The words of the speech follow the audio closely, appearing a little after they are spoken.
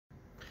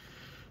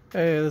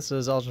Hey, this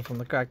is Elgin from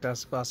the Cracked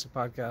Classic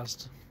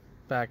Podcast,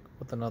 back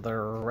with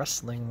another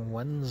Wrestling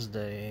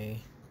Wednesday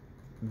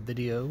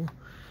video.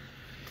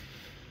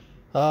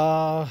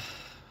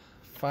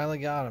 Finally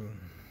got him.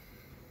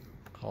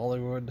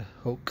 Hollywood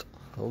Hulk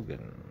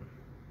Hogan.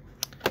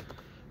 Be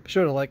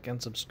sure to like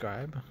and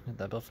subscribe, hit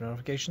that bell for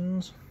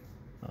notifications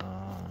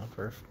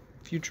for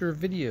future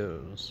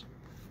videos.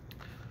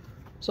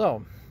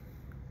 So,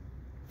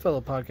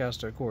 fellow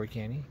podcaster Corey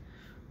Canny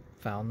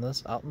found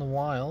this out in the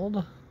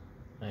wild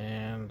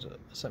and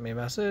sent me a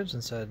message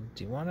and said,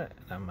 "Do you want it?"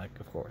 And I'm like,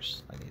 "Of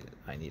course, I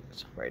need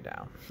it right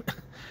now."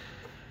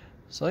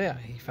 So yeah,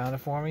 he found it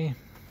for me,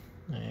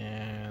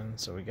 and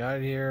so we got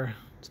it here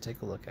to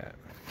take a look at.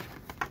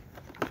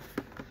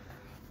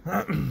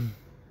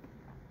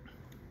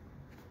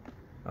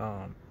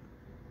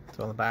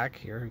 So on the back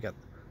here, we got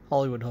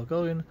Hollywood Hulk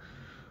Hogan.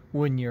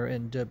 When you're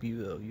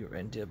NWO, you're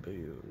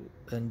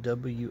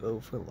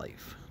NWO for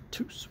life.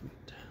 Too sweet.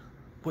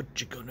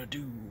 What you gonna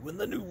do when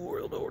the New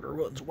World Order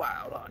runs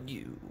wild on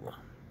you?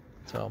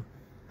 So,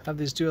 I have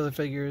these two other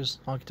figures,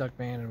 Honky Tonk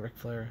Man and Ric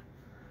Flair.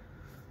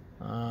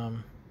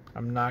 I'm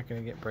not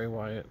gonna get Bray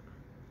Wyatt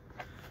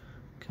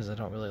because I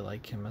don't really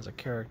like him as a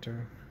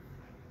character.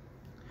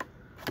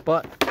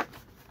 But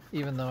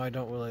even though I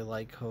don't really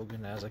like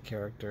Hogan as a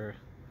character,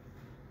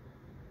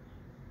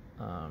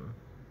 you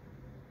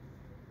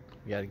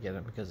gotta get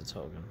him because it's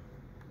Hogan.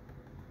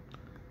 I'm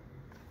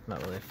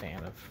not really a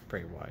fan of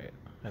Bray Wyatt.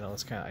 I know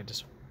it's kind of, I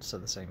just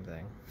said the same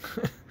thing.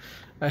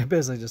 I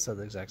basically just said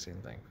the exact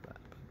same thing for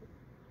that.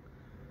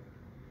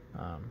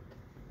 But,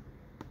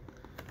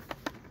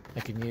 I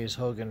can use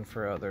Hogan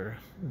for other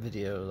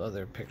videos,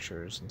 other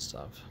pictures and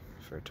stuff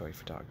for toy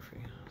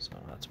photography, so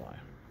that's why.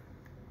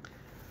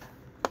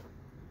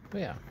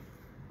 But yeah,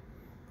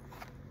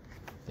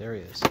 there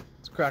he is.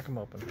 Let's crack him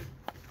open.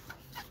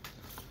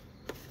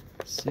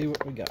 See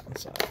what we got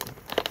inside.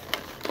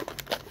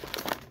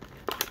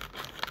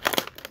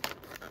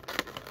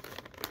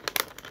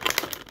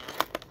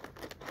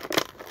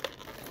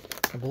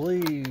 I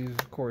believe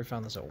Corey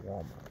found this at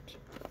Walmart.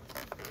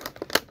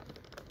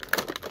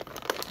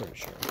 Pretty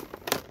sure.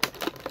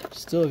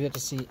 Still have yet to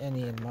see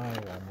any in my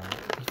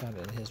Walmart. He found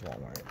it in his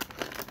Walmart.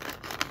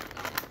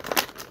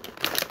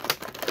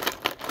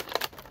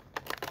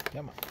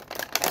 Come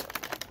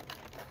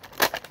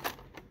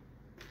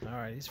on.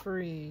 Alright, he's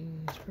free.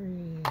 He's free.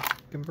 He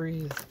can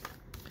breathe.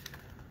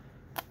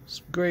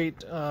 It's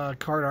great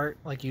card art,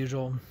 like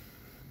usual.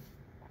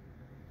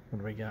 What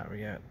do we got?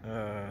 We got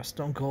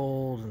Stone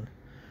Cold and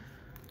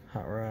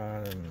Hot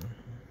Rod and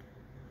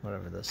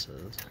whatever this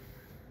is.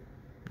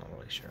 Not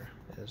really sure.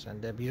 There's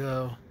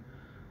NWO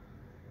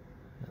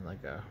and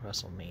like a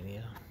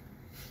WrestleMania.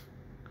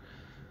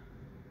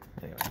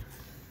 Anyway.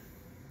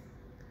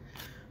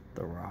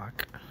 The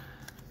Rock.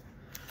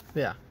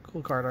 Yeah,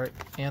 cool card art.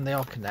 And they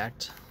all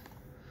connect. So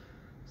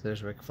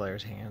there's Ric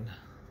Flair's hand.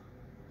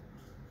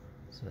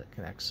 So that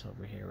connects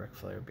over here. Ric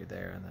Flair would be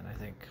there, and then I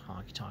think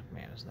Honky Tonk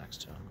Man is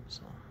next to him.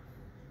 So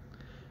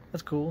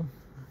that's cool.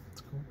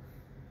 That's cool.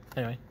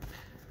 Anyway,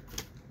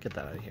 get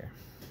that out of here.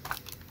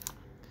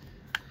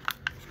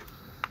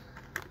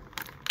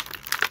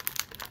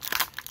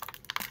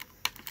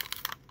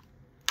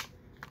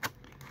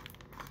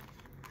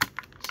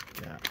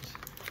 Yeah.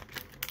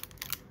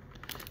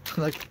 I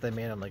like that they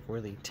made him like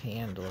really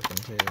tanned looking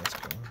too. That's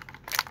cool.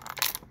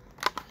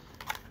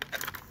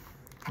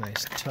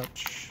 Nice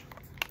touch.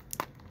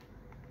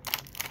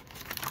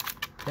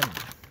 Come on.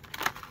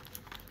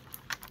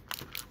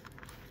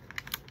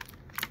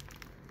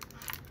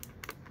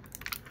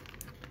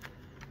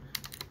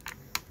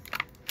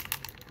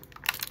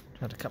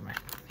 Had to cut my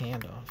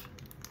hand off.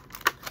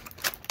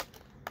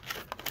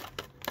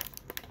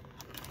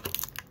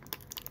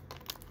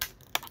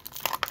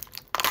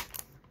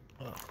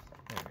 Oh,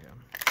 there we go.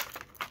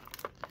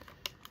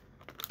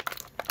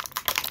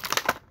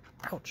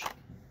 Ouch.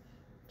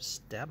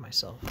 Stab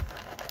myself.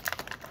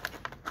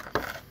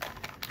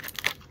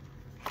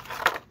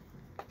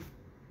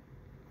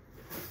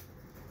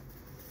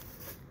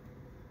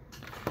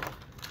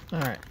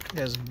 Alright,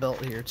 there's a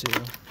belt here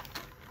too.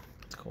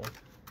 It's cool.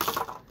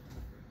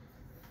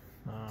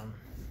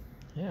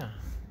 Yeah,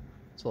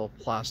 it's a little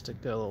plastic,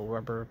 a little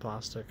rubber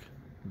plastic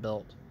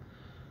belt.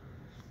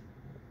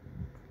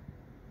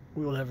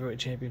 World Heavyweight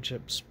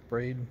Championship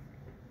spray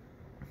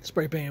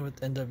painted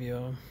with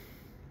NWO.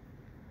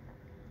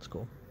 It's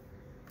cool.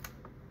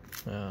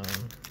 What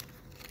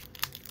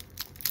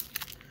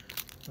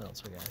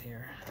else we got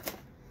here?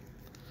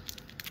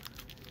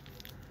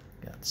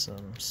 Got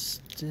some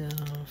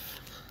stuff.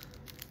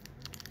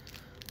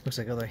 Looks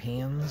like other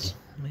hands,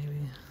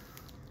 maybe.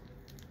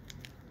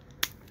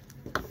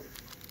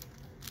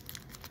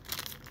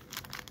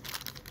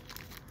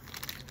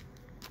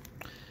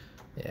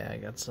 Yeah, I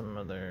got some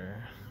other,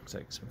 looks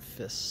like some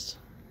fists.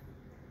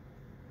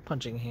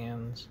 Punching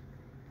hands.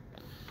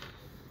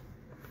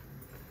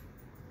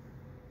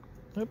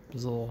 Oop,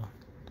 there's a little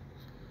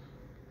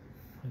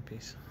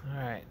piece.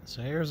 Alright,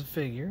 so here's a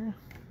figure.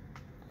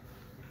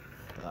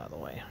 Get out of the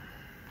way.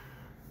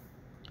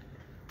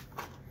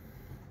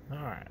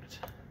 Alright.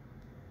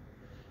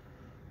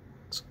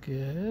 Looks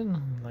good.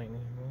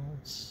 Lightning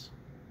bolts.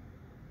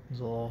 These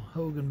little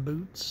Hogan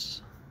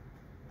boots.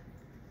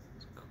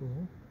 It's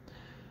cool.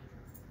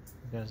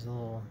 Got his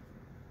little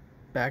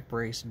back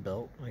brace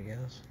belt, I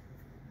guess.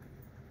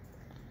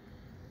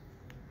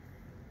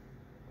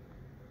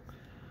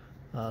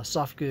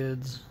 Soft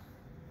goods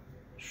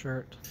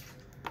shirt.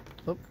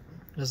 Oh,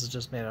 this is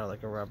just made out of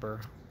like a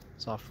rubber,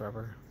 soft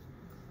rubber.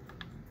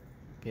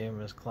 Gave him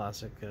his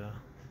classic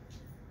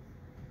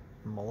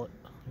mullet,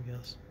 I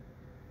guess.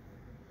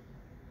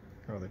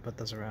 Or they put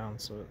this around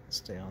so it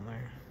stay on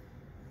there.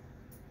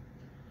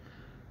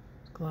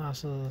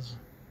 Glasses,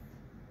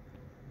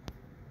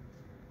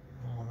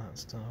 all that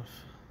stuff.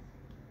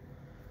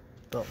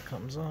 Belt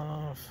comes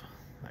off,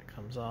 that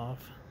comes off.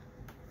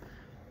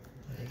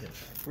 You can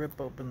rip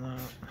open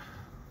that.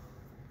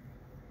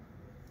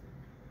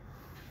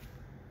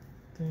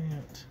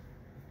 That.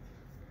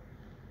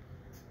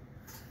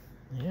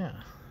 Yeah,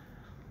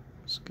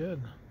 it's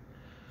good.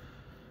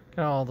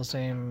 Got all the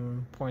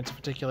same points of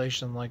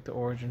articulation like the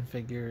Origin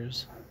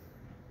figures.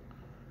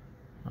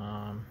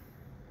 Yeah,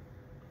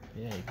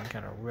 you can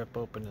kind of rip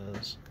open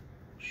his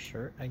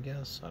shirt, I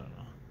guess. I don't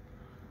know.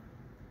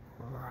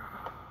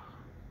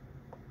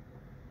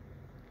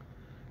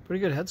 Pretty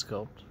good head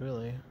sculpt,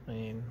 really. I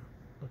mean,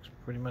 looks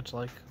pretty much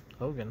like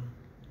Hogan.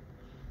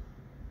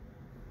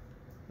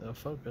 The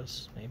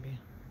focus, maybe.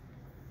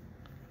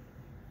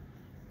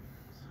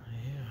 So,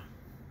 yeah.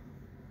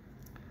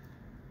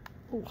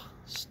 Oh,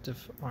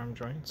 stiff arm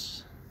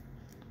joints.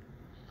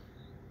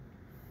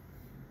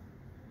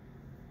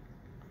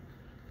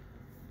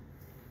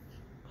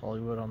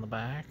 Hollywood on the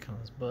back, on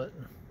his butt.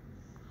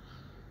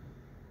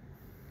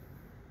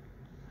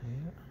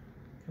 Yeah.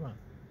 Come on.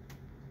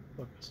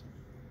 Focus.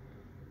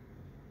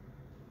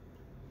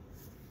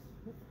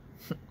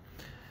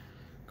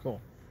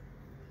 Cool.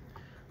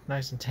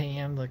 Nice and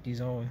tanned, like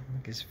he's always,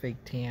 like his fake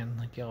tan,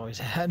 like he always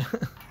had.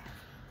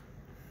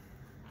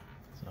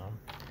 So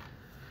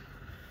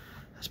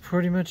that's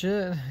pretty much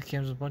it. It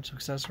comes with a bunch of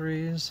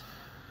accessories,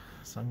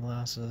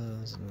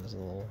 sunglasses, and this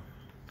little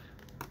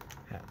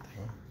hat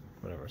thing,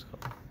 whatever it's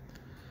called.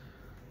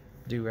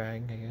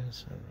 Do-rag, I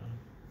guess. I don't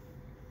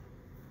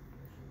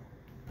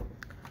know.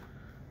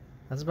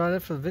 That's about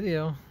it for the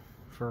video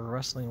for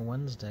Wrestling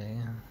Wednesday.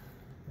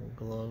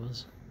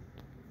 Gloves,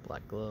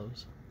 black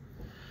gloves.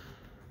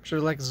 Be sure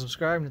to like and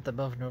subscribe and hit that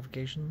bell for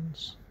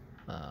notifications.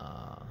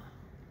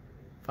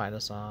 Find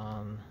us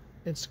on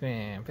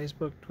Instagram,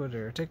 Facebook,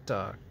 Twitter,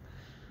 TikTok,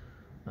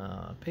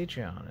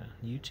 Patreon, and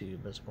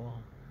YouTube as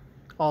well.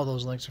 All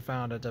those links are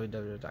found at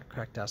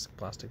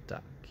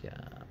www.cracktasticplastic.com.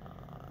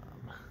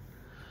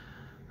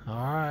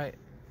 Alright.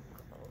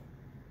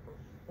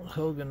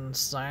 Hogan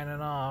signing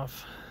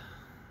off.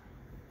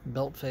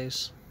 Belt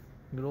face.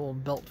 Good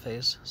old belt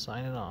face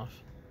signing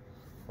off.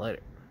 Later.